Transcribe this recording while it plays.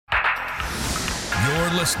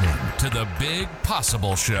You're listening to The Big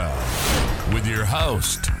Possible Show with your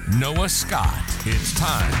host, Noah Scott. It's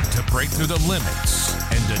time to break through the limits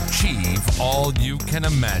and achieve all you can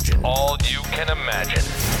imagine. All you can imagine.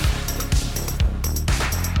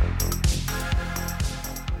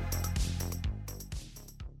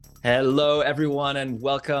 Hello, everyone, and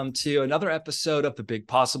welcome to another episode of The Big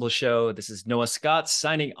Possible Show. This is Noah Scott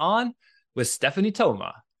signing on with Stephanie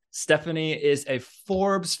Thoma. Stephanie is a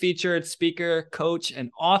Forbes featured speaker, coach,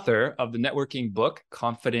 and author of the networking book,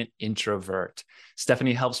 Confident Introvert.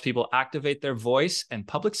 Stephanie helps people activate their voice and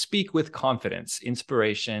public speak with confidence,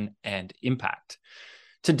 inspiration, and impact.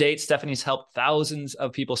 To date, Stephanie's helped thousands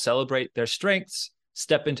of people celebrate their strengths,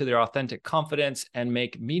 step into their authentic confidence, and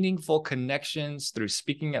make meaningful connections through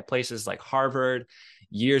speaking at places like Harvard,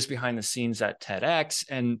 years behind the scenes at TEDx,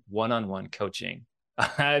 and one-on-one coaching.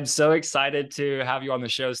 I'm so excited to have you on the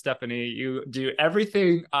show, Stephanie. You do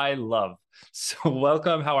everything I love. So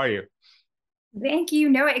welcome. How are you? Thank you,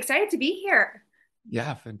 Noah. Excited to be here.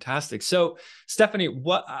 Yeah, fantastic. So Stephanie,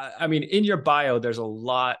 in your bio, there's a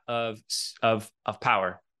lot of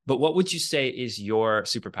power, but what would you say is your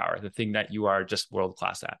superpower, the thing that you are just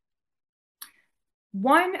world-class at?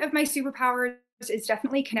 One of my superpowers is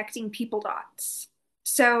definitely connecting people dots.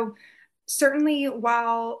 So certainly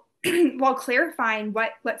while clarifying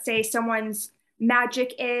what, let's say, someone's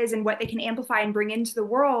magic is and what they can amplify and bring into the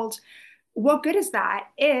world, what good is that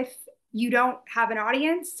if you don't have an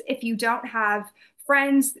audience, if you don't have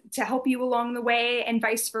friends to help you along the way, and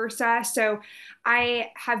vice versa? So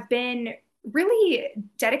I have been really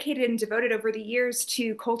dedicated and devoted over the years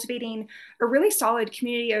to cultivating a really solid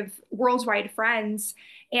community of worldwide friends.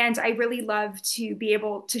 And I really love to be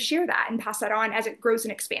able to share that and pass that on as it grows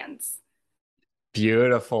and expands.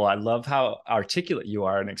 Beautiful. I love how articulate you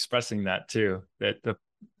are in expressing that too, that the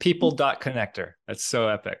people dot connector. That's so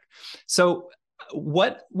epic. So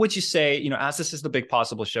what would you say, as this is the Big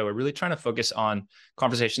Possible Show, we're really trying to focus on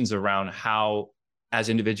conversations around how, as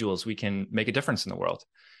individuals, we can make a difference in the world.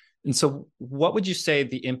 And so what would you say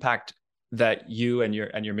the impact that you and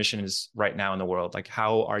your mission is right now in the world? Like,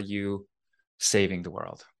 how are you saving the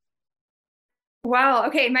world? Well,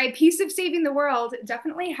 okay, my piece of saving the world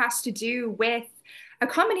definitely has to do with a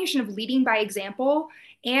combination of leading by example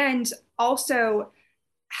and also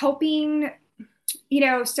helping,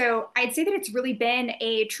 so I'd say that it's really been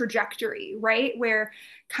a trajectory, right? Where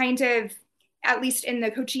kind of, at least in the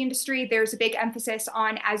coaching industry, there's a big emphasis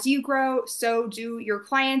on as you grow, so do your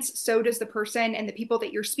clients, so does the person and the people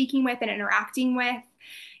that you're speaking with and interacting with.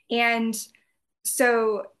 And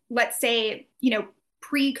so let's say,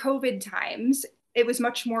 pre-COVID times, it was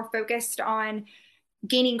much more focused on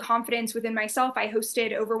gaining confidence within myself. I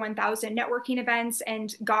hosted over 1,000 networking events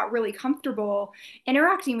and got really comfortable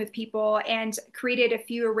interacting with people and created a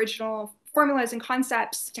few original formulas and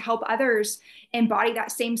concepts to help others embody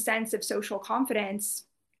that same sense of social confidence.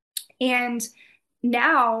 And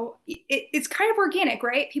now it's kind of organic,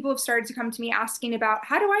 right? People have started to come to me asking about,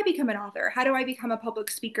 how do I become an author? How do I become a public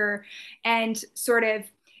speaker? And sort of,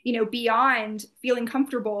 beyond feeling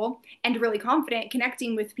comfortable and really confident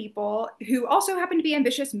connecting with people who also happen to be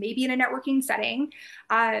ambitious, maybe in a networking setting.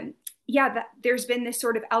 There's been this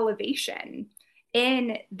sort of elevation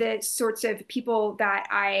in the sorts of people that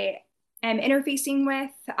I am interfacing with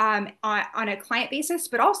on a client basis,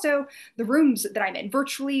 but also the rooms that I'm in,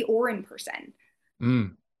 virtually or in person.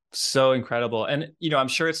 So incredible. And, I'm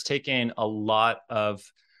sure it's taken a lot of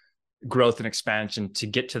growth and expansion to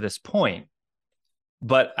get to this point.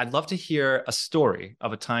 But I'd love to hear a story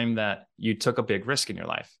of a time that you took a big risk in your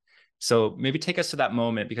life. So maybe take us to that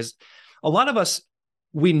moment, because a lot of us,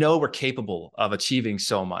 we know we're capable of achieving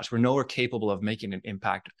so much. We know we're capable of making an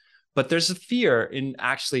impact, but there's a fear in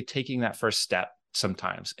actually taking that first step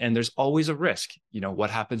sometimes. And there's always a risk. What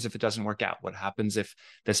happens if it doesn't work out? What happens if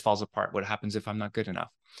this falls apart? What happens if I'm not good enough?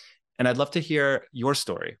 And I'd love to hear your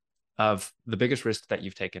story of the biggest risk that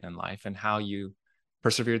you've taken in life and how you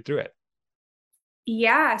persevered through it.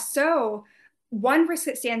 Yeah, so one risk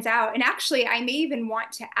that stands out, and actually, I may even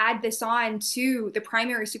want to add this on to the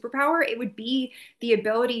primary superpower, it would be the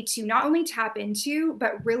ability to not only tap into,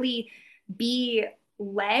 but really be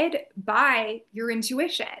led by your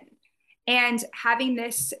intuition. And having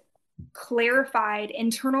this clarified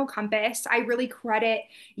internal compass, I really credit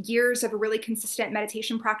years of a really consistent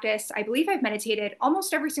meditation practice. I believe I've meditated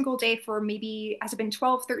almost every single day for maybe, has it been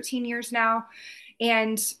 12, 13 years now?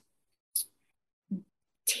 And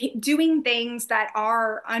doing things that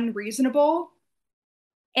are unreasonable,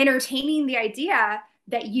 entertaining the idea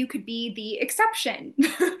that you could be the exception.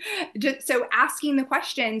 So asking the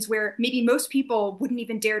questions where maybe most people wouldn't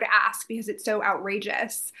even dare to ask because it's so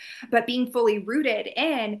outrageous, but being fully rooted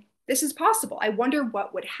in this is possible. I wonder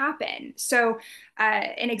what would happen. So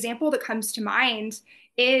an example that comes to mind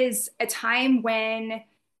is a time when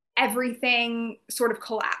everything sort of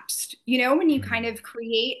collapsed. When you kind of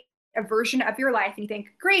create a version of your life and you think,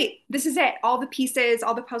 great, this is it. All the pieces,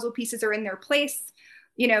 all the puzzle pieces are in their place.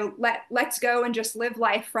 Let's go and just live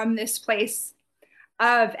life from this place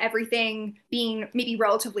of everything being maybe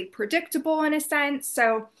relatively predictable in a sense.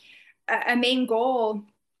 So a main goal,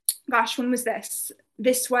 gosh, when was this?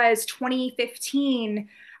 This was 2015.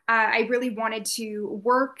 I really wanted to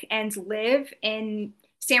work and live in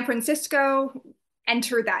San Francisco,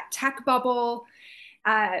 enter that tech bubble.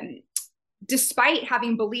 Despite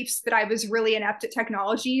having beliefs that I was really inept at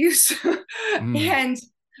technology use and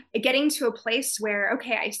getting to a place where,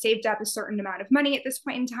 okay, I saved up a certain amount of money at this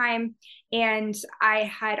point in time. And I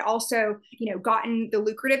had also, gotten the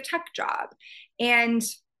lucrative tech job and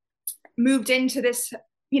moved into this,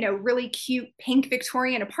 really cute pink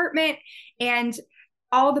Victorian apartment. And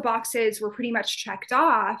all the boxes were pretty much checked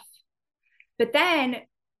off. But then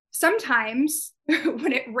sometimes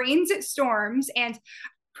when it rains, it storms. And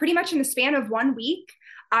pretty much in the span of 1 week,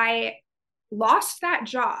 I lost that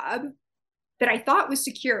job that I thought was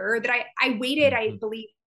secure, that I waited, I believe,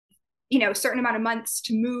 a certain amount of months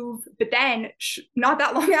to move, but then not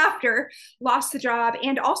that long after, lost the job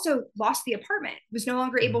and also lost the apartment, was no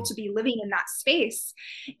longer able to be living in that space.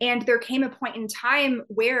 And there came a point in time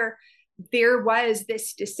where there was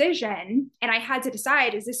this decision, and I had to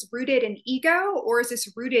decide, is this rooted in ego or is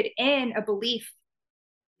this rooted in a belief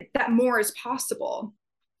that more is possible?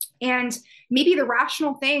 And maybe the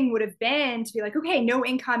rational thing would have been to be like, okay, no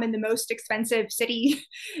income in the most expensive city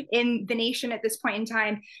in the nation at this point in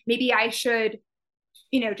time. Maybe I should,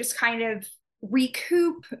 just kind of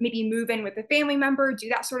recoup, maybe move in with a family member, do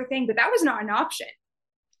that sort of thing. But that was not an option.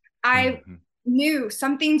 I knew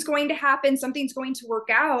something's going to happen, something's going to work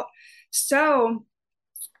out. So,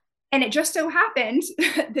 and it just so happened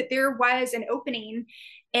that there was an opening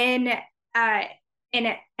in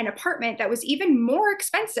an apartment that was even more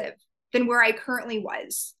expensive than where I currently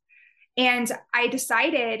was. And I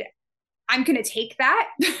decided I'm going to take that.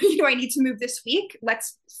 I need to move this week.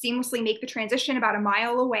 Let's seamlessly make the transition about a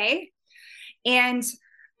mile away. And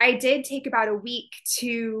I did take about a week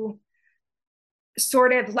to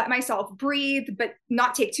sort of let myself breathe, but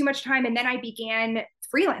not take too much time. And then I began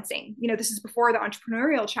freelancing. This is before the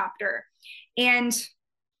entrepreneurial chapter. And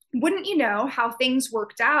wouldn't you know how things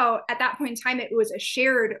worked out at that point in time? It was a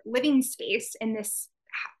shared living space in this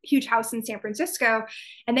huge house in San Francisco.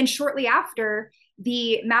 And then shortly after,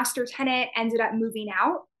 the master tenant ended up moving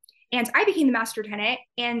out and I became the master tenant,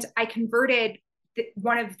 and I converted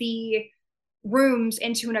one of the rooms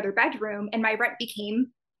into another bedroom, and my rent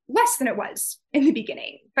became less than it was in the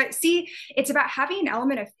beginning. But see, it's about having an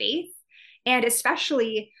element of faith and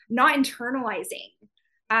especially not internalizing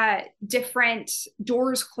different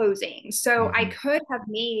doors closing. So I could have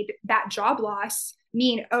made that job loss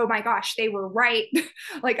mean, oh my gosh, they were right.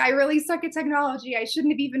 Like, I really suck at technology. I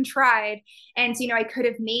shouldn't have even tried. And, I could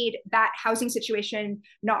have made that housing situation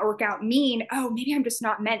not work out mean, oh, maybe I'm just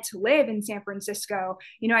not meant to live in San Francisco.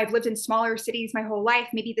 I've lived in smaller cities my whole life.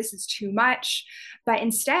 Maybe this is too much. But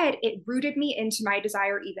instead, it rooted me into my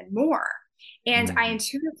desire even more. And I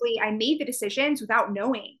made the decisions without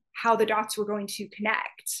knowing how the dots were going to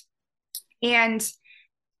connect. And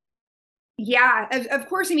yeah, of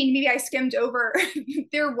course, maybe I skimmed over.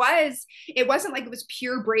 It wasn't like it was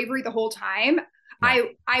pure bravery the whole time. No.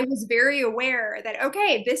 I was very aware that,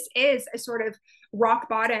 okay, this is a sort of rock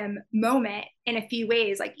bottom moment in a few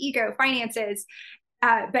ways, like ego, finances,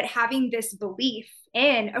 but having this belief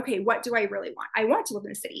in, okay, what do I really want? I want to live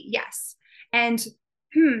in the city. Yes. And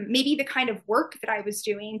maybe the kind of work that I was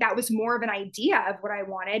doing, that was more of an idea of what I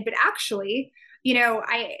wanted. But actually,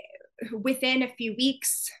 within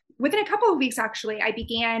a couple of weeks, actually, I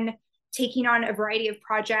began taking on a variety of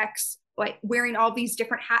projects, like wearing all these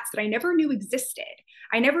different hats that I never knew existed.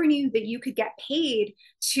 I never knew that you could get paid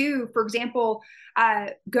to, for example,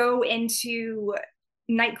 go into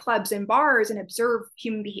nightclubs and bars and observe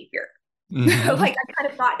human behavior. Like, I kind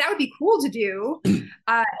of thought that would be cool to do. And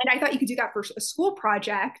I thought you could do that for a school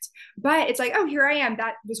project, but it's like, oh, here I am.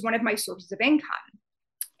 That was one of my sources of income.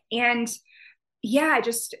 And yeah,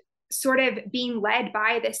 just sort of being led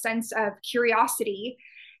by this sense of curiosity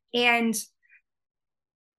and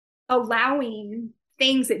allowing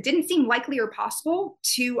things that didn't seem likely or possible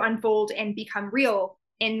to unfold and become real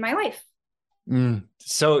in my life.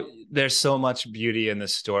 So there's so much beauty in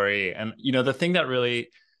this story. And, the thing that really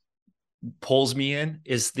pulls me in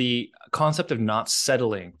is the concept of not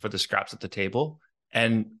settling for the scraps at the table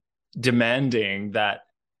and demanding that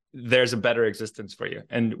there's a better existence for you.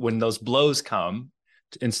 And when those blows come,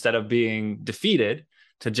 instead of being defeated,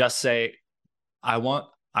 to just say, I want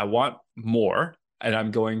more, and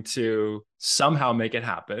I'm going to somehow make it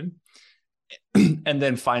happen. And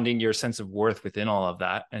then finding your sense of worth within all of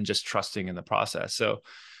that and just trusting in the process. So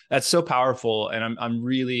that's so powerful. And I'm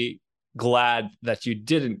really glad that you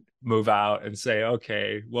didn't move out and say,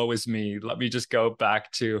 okay, woe is me. Let me just go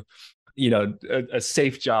back to, a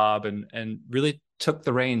safe job, and really took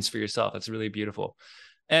the reins for yourself. That's really beautiful.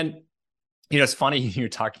 And, it's funny you're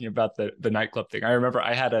talking about the nightclub thing. I remember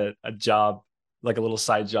I had a job, like a little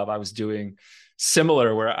side job I was doing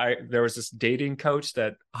similar, where there was this dating coach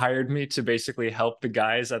that hired me to basically help the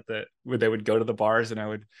guys where they would go to the bars, and I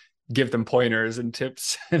would give them pointers and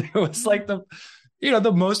tips. And it was like the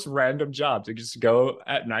most random job, to just go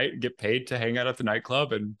at night and get paid to hang out at the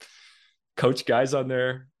nightclub and coach guys on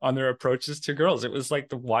their approaches to girls. It was like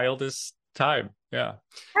the wildest time. Yeah.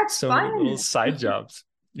 That's so fun. Many little side jobs.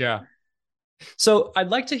 Yeah. So I'd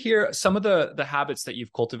like to hear some of the habits that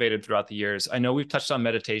you've cultivated throughout the years. I know we've touched on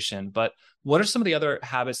meditation, but what are some of the other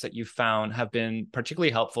habits that you've found have been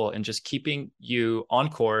particularly helpful in just keeping you on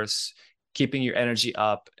course, keeping your energy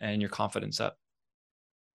up and your confidence up?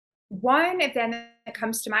 One of them that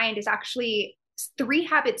comes to mind is actually 3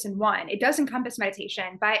 habits in one. It does encompass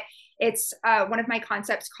meditation, but it's one of my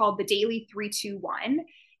concepts called the daily 3-2-1.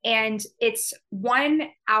 And it's 1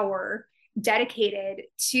 hour dedicated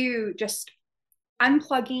to just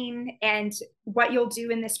unplugging. And what you'll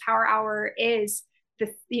do in this power hour is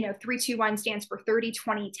 3-2-1 stands for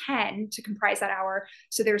 30-20-10 to comprise that hour.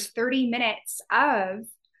 So there's 30 minutes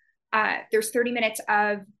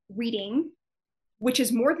of reading, which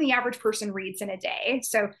is more than the average person reads in a day.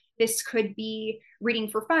 So this could be reading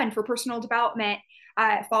for fun, for personal development,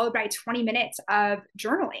 followed by 20 minutes of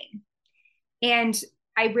journaling. And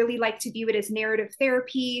I really like to view it as narrative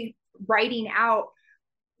therapy, writing out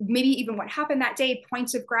maybe even what happened that day,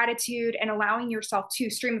 points of gratitude, and allowing yourself to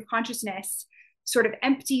stream of consciousness, sort of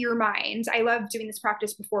empty your mind. I love doing this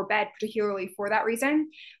practice before bed, particularly for that reason,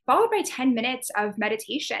 followed by 10 minutes of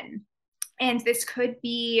meditation. And this could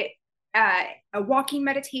be a walking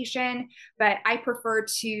meditation, but I prefer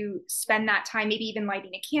to spend that time maybe even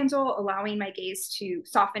lighting a candle, allowing my gaze to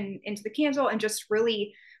soften into the candle, and just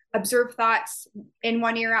really observe thoughts in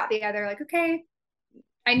one ear, out the other, like, okay,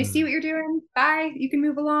 I see what you're doing. Bye. You can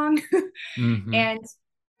move along. Mm-hmm. And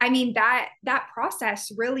I mean, that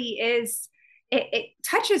process really is, it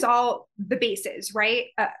touches all the bases, right?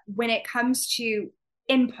 When it comes to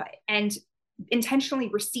input and intentionally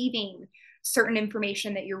receiving certain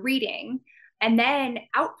information that you're reading, and then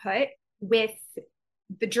output with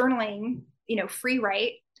the journaling, free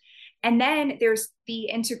write. And then there's the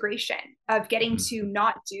integration of getting to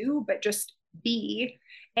not do, but just be.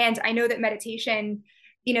 And I know that meditation,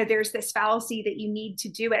 there's this fallacy that you need to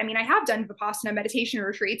do it. I mean, I have done Vipassana meditation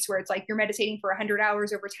retreats where it's like you're meditating for 100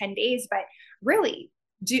 hours over 10 days, but really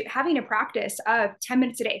having a practice of 10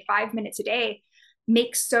 minutes a day, 5 minutes a day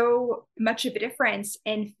makes so much of a difference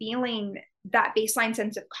in feeling that baseline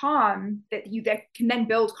sense of calm that can then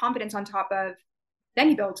build confidence on top of. Then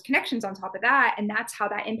you build connections on top of that. And that's how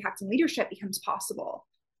that impact in leadership becomes possible.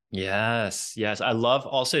 Yes. I love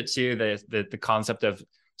also too the concept of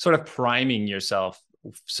sort of priming yourself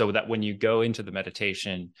so that when you go into the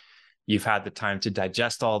meditation, you've had the time to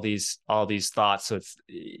digest all these thoughts. So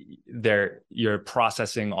you're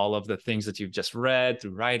processing all of the things that you've just read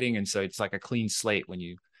through writing. And so it's like a clean slate when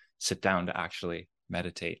you sit down to actually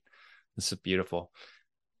meditate. This is beautiful.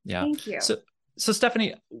 Yeah. Thank you. So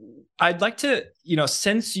Stephanie, I'd like to,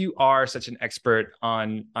 since you are such an expert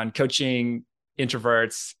on coaching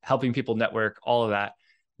introverts, helping people network, all of that,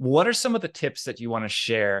 what are some of the tips that you want to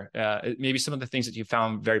share? Maybe some of the things that you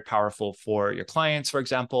found very powerful for your clients, for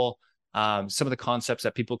example, some of the concepts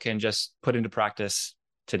that people can just put into practice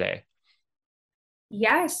today.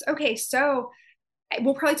 Yes. Okay. So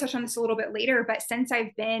we'll probably touch on this a little bit later, but since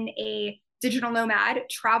I've been a digital nomad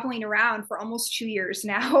traveling around for almost 2 years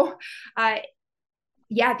now,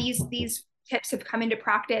 these tips have come into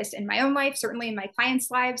practice in my own life, certainly in my clients'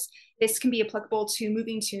 lives. This can be applicable to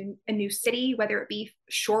moving to a new city, whether it be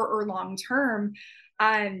short or long term.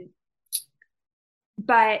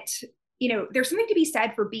 But there's something to be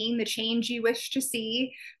said for being the change you wish to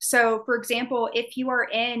see. So, for example, if you are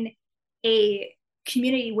in a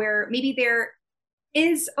community where maybe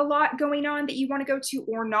is a lot going on that you want to go to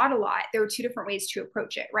or not a lot, there are two different ways to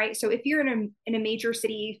approach it, right? So if you're in a major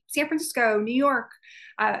city, San Francisco, New York,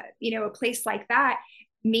 a place like that,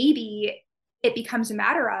 maybe it becomes a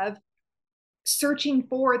matter of searching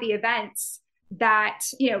for the events that,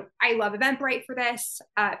 I love Eventbrite for this.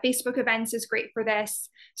 Facebook events is great for this.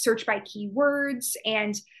 Search by keywords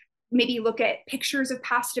and maybe look at pictures of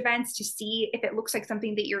past events to see if it looks like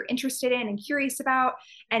something that you're interested in and curious about.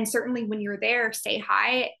 And certainly when you're there, say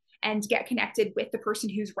hi and get connected with the person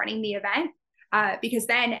who's running the event, because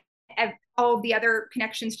then all of the other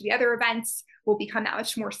connections to the other events will become that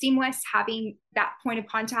much more seamless, having that point of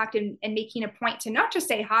contact and making a point to not just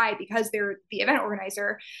say hi because they're the event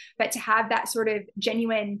organizer, but to have that sort of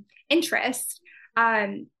genuine interest,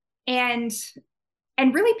 and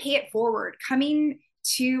really pay it forward, coming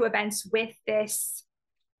to events with this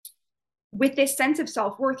sense of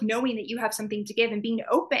self-worth, knowing that you have something to give and being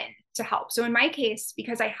open to help. So in my case,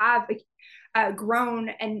 because I have a grown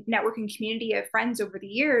and networking community of friends over the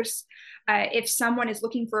years, if someone is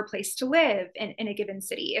looking for a place to live in a given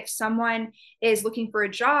city, if someone is looking for a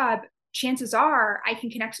job, chances are I can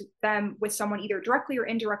connect them with someone either directly or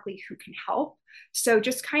indirectly who can help. So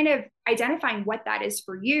just kind of identifying what that is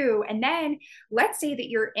for you. And then let's say that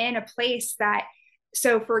you're in a place that,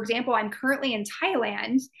 so for example, I'm currently in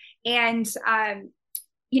Thailand, and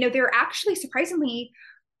they're actually surprisingly,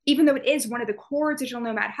 even though it is one of the core digital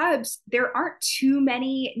nomad hubs, there aren't too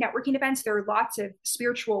many networking events. There are lots of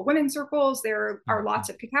spiritual women's circles. There are lots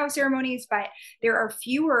of cacao ceremonies, but there are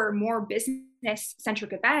fewer, more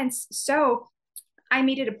business-centric events. So I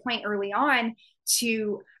made it a point early on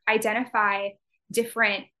to identify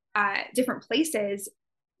different places,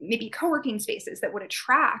 maybe co-working spaces that would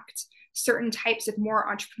attract certain types of more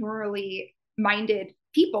entrepreneurially minded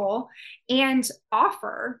people, and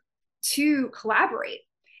offer to collaborate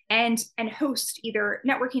and host either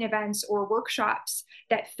networking events or workshops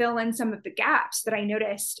that fill in some of the gaps that I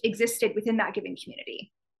noticed existed within that given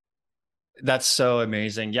community. That's so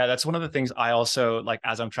amazing. Yeah, that's one of the things I also like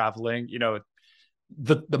as I'm traveling,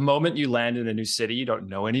 the moment you land in a new city, you don't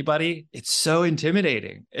know anybody, it's so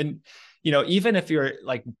intimidating. And even if you're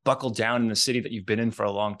like buckled down in a city that you've been in for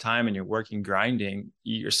a long time and you're working, grinding,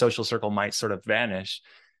 your social circle might sort of vanish.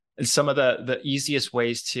 And some of the easiest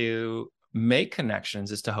ways to make connections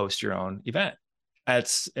is to host your own event.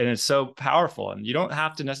 It's so powerful. And you don't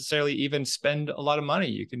have to necessarily even spend a lot of money.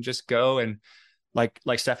 You can just go and like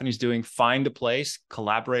Stephanie's doing, find a place,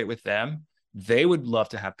 collaborate with them. They would love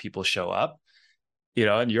to have people show up.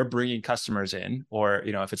 And you're bringing customers in, or,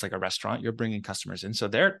 if it's like a restaurant, you're bringing customers in. So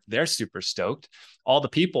they're super stoked. All the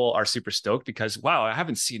people are super stoked because, wow, I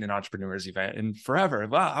haven't seen an entrepreneur's event in forever.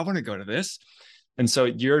 Wow, I want to go to this. And so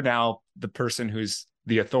you're now the person who's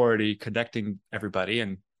the authority connecting everybody.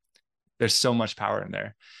 And there's so much power in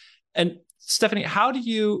there. And Stephanie, how do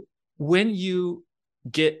you, when you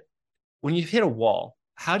hit a wall,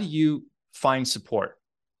 how do you find support?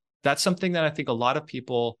 That's something that I think a lot of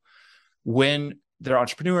people, when they're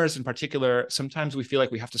entrepreneurs in particular, sometimes we feel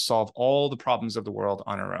like we have to solve all the problems of the world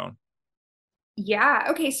on our own. Yeah.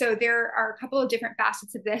 Okay. So there are a couple of different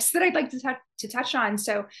facets of this that I'd like to touch on.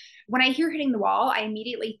 So when I hear hitting the wall, I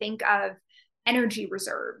immediately think of energy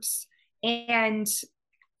reserves. And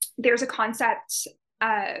there's a concept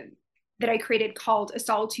that I created called a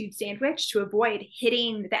solitude sandwich to avoid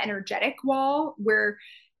hitting the energetic wall,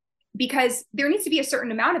 because there needs to be a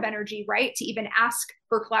certain amount of energy, right, to even ask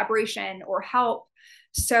for collaboration or help.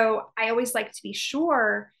 So I always like to be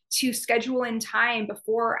sure to schedule in time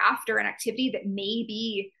before or after an activity that may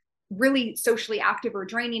be really socially active or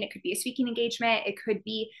draining. It could be a speaking engagement. It could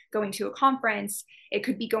be going to a conference. It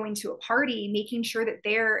could be going to a party, making sure that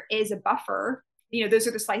there is a buffer. Those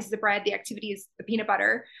are the slices of bread. The activity is the peanut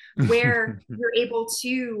butter, where you're able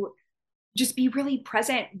to just be really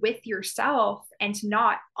present with yourself and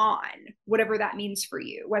not on, whatever that means for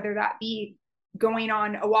you, whether that be going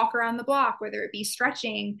on a walk around the block, whether it be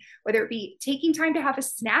stretching, whether it be taking time to have a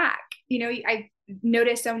snack. I've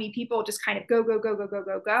noticed so many people just kind of go, go, go, go, go,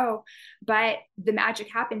 go, go, but the magic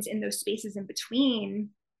happens in those spaces in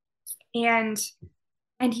between. And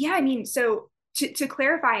yeah, so to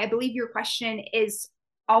clarify, I believe your question is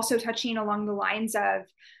also touching along the lines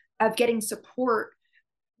of getting support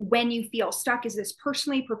when you feel stuck. Is this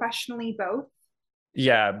personally, professionally, both?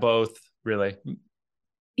 Yeah, both, really.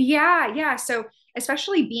 Yeah. So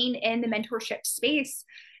especially being in the mentorship space,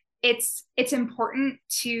 it's important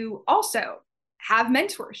to also have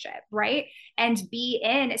mentorship, right? And be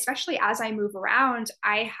in, especially as I move around,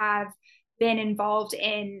 I have been involved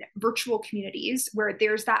in virtual communities where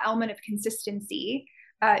there's that element of consistency.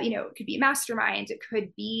 It could be masterminds, it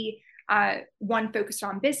could be one focused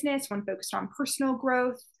on business, one focused on personal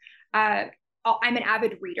growth. I'm an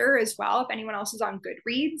avid reader as well. If anyone else is on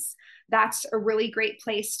Goodreads, that's a really great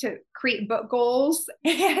place to create book goals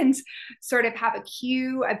and sort of have a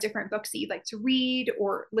queue of different books that you'd like to read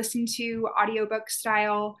or listen to audiobook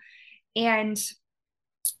style. And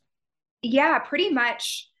yeah, pretty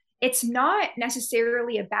much it's not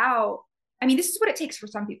necessarily about, I mean, this is what it takes for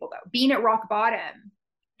some people though, being at rock bottom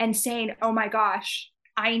and saying, oh my gosh,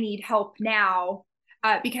 I need help now,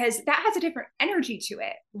 because that has a different energy to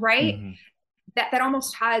it, right? Mm-hmm. That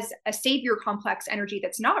almost has a savior complex energy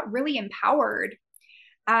that's not really empowered.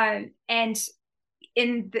 And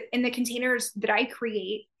in the containers that I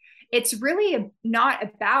create, it's really not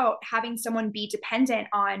about having someone be dependent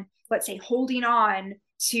on, let's say, holding on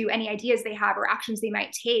to any ideas they have or actions they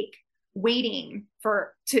might take, waiting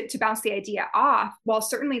to bounce the idea off. While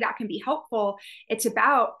certainly that can be helpful, it's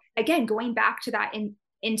about, again, going back to that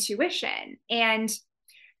intuition. And,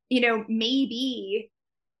 maybe,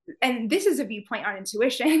 and this is a viewpoint on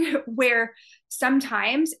intuition, where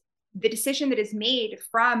sometimes the decision that is made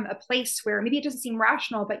from a place where maybe it doesn't seem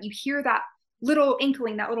rational, but you hear that little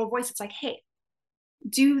inkling, that little voice, it's like, hey,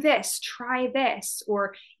 do this, try this.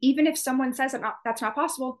 Or even if someone says that's not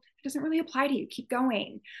possible, it doesn't really apply to you, keep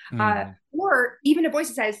going. Or even a voice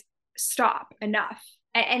that says, stop, enough.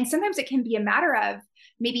 And sometimes it can be a matter of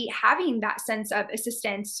maybe having that sense of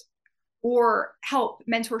assistance or help,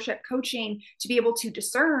 mentorship, coaching, to be able to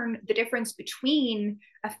discern the difference between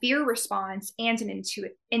a fear response and an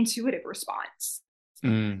intuitive response.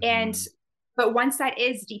 But once that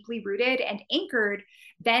is deeply rooted and anchored,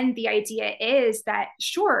 then the idea is that,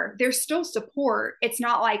 sure, there's still support. It's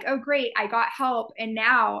not like, oh, great, I got help and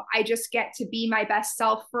now I just get to be my best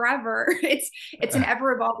self forever. It's an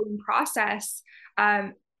ever evolving process.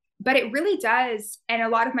 But it really does. And a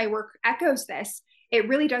lot of my work echoes this. It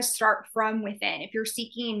really does start from within. If you're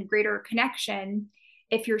seeking greater connection,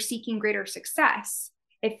 if you're seeking greater success,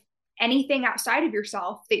 if anything outside of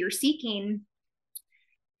yourself that you're seeking,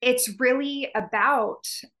 it's really about,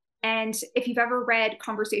 and if you've ever read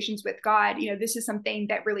Conversations with God, this is something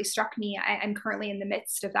that really struck me. I'm currently in the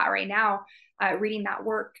midst of that right now, reading that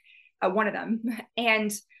work, one of them.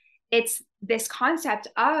 And it's this concept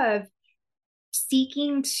of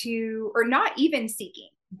seeking to, or not even seeking,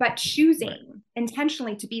 but choosing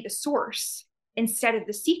intentionally to be the source instead of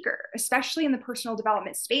the seeker. Especially in the personal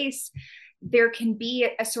development space, there can be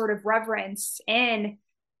a sort of reverence in,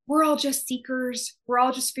 we're all just seekers, we're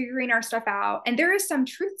all just figuring our stuff out. And there is some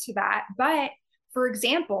truth to that. But for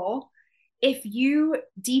example, if you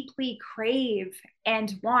deeply crave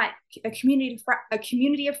and want a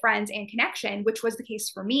community of friends and connection, which was the case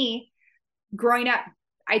for me growing up,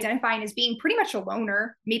 identifying as being pretty much a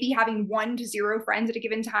loner, maybe having 1 to 0 friends at a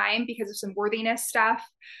given time because of some worthiness stuff.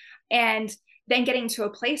 And then getting to a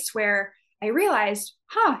place where I realized,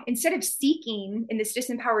 instead of seeking in this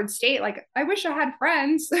disempowered state, like, I wish I had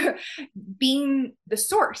friends, being the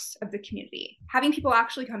source of the community, having people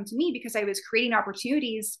actually come to me because I was creating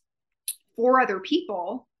opportunities for other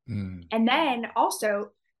people. And then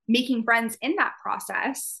also making friends in that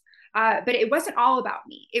process. But it wasn't all about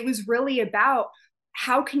me. It was really about,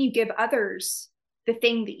 how can you give others the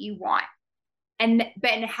thing that you want, and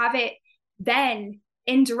have it then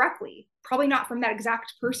indirectly, probably not from that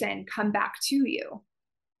exact person, come back to you.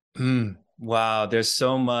 Wow, there's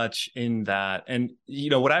so much in that. And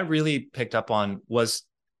what I really picked up on was,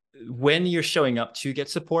 when you're showing up to get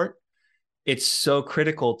support, it's so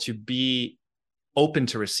critical to be open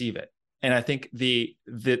to receive it. And I think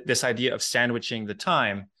this idea of sandwiching the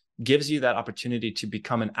time gives you that opportunity to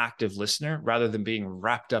become an active listener rather than being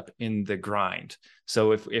wrapped up in the grind.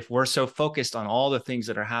 So if we're so focused on all the things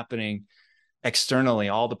that are happening externally,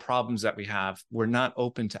 all the problems that we have, we're not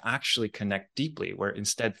open to actually connect deeply. We're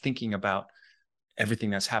instead thinking about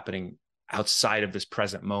everything that's happening outside of this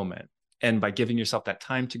present moment. And by giving yourself that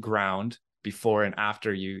time to ground before and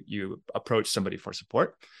after you approach somebody for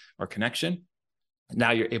support or connection,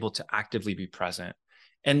 now you're able to actively be present.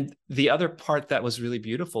 And the other part that was really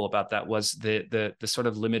beautiful about that was the sort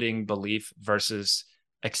of limiting belief versus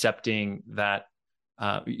accepting that,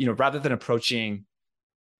 rather than approaching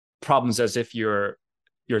problems as if you're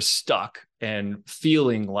stuck and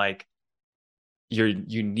feeling like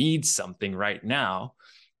you need something right now,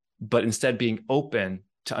 but instead being open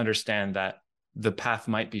to understand that the path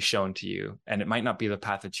might be shown to you, and it might not be the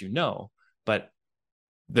path that but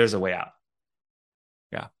there's a way out.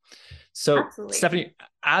 Yeah. So absolutely. Stephanie,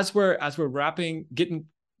 as we're wrapping, getting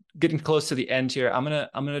close to the end here, I'm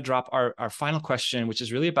gonna drop our final question, which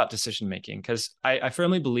is really about decision making, because I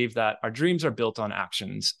firmly believe that our dreams are built on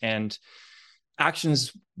actions. And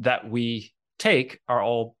actions that we take are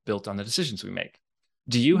all built on the decisions we make.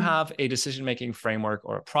 Do you have a decision-making framework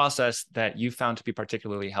or a process that you found to be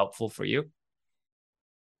particularly helpful for you?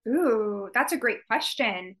 Ooh, that's a great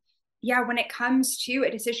question. Yeah, when it comes to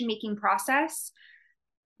a decision-making process,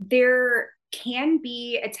 there can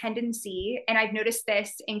be a tendency, and I've noticed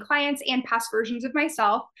this in clients and past versions of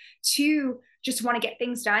myself, to just want to get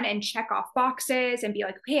things done and check off boxes and be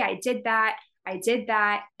like, okay, I did that.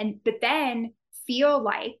 But then feel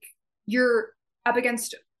like you're up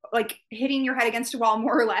against, like, hitting your head against a wall,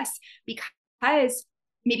 more or less, because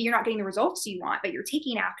maybe you're not getting the results you want, but you're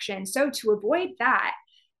taking action. So to avoid that,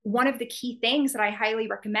 one of the key things that I highly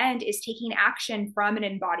recommend is taking action from an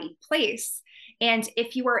embodied place. And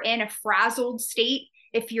if you are in a frazzled state,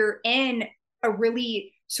 if you're in a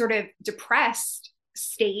really sort of depressed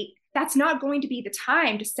state, that's not going to be the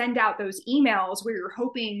time to send out those emails where you're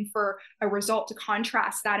hoping for a result to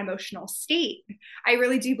contrast that emotional state. I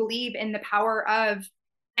really do believe in the power of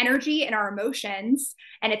energy and our emotions.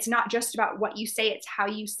 And it's not just about what you say, it's how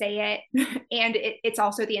you say it. And it's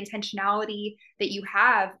also the intentionality that you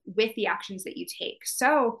have with the actions that you take.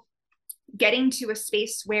 So getting to a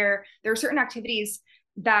space where there are certain activities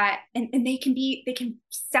that, and they can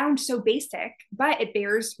sound so basic, but it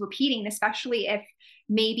bears repeating, especially if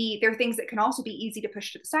maybe there are things that can also be easy to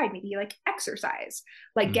push to the side, maybe like exercise,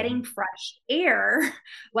 like getting fresh air,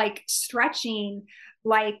 like stretching,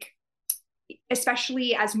 like,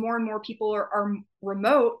 especially as more and more people are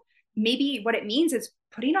remote, maybe what it means is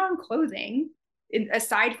putting on clothing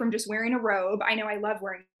aside from just wearing a robe. I know I love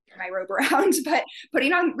wearing my robe around, but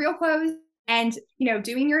putting on real clothes and,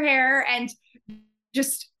 doing your hair and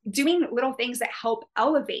just doing little things that help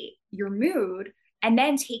elevate your mood, and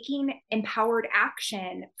then taking empowered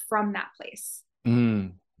action from that place.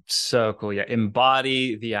 So cool. Yeah.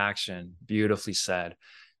 Embody the action. Beautifully said.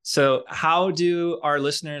 So how do our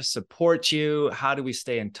listeners support you? How do we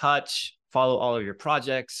stay in touch, follow all of your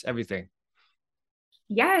projects, everything?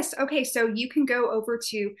 Yes. Okay. So you can go over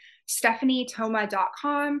to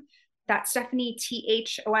stephaniethoma.com. That's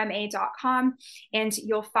StephanieThoma.com. And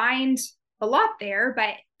you'll find a lot there,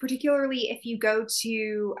 but particularly if you go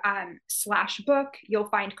to /book, you'll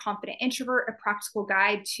find Confident Introvert, a practical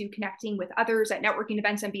guide to connecting with others at networking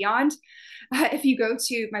events and beyond. If you go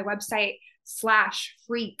to my website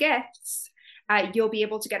 /free gifts, you'll be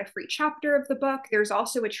able to get a free chapter of the book. There's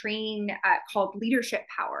also a training called Leadership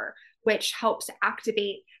Power, which helps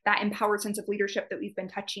activate that empowered sense of leadership that we've been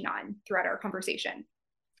touching on throughout our conversation.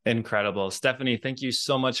 Incredible. Stephanie, thank you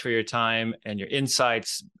so much for your time and your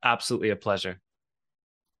insights. Absolutely a pleasure.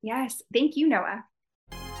 Yes. Thank you, Noah.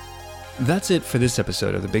 That's it for this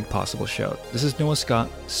episode of The Big Possible Show. This is Noah Scott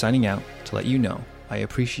signing out to let you know I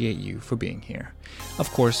appreciate you for being here.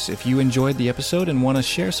 Of course, if you enjoyed the episode and want to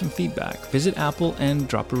share some feedback, visit Apple and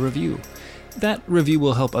drop a review. That review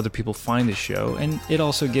will help other people find the show, and it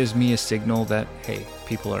also gives me a signal that, hey,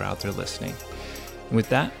 people are out there listening. And with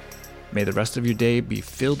that, may the rest of your day be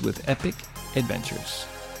filled with epic adventures.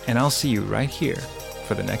 And I'll see you right here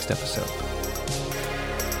for the next episode.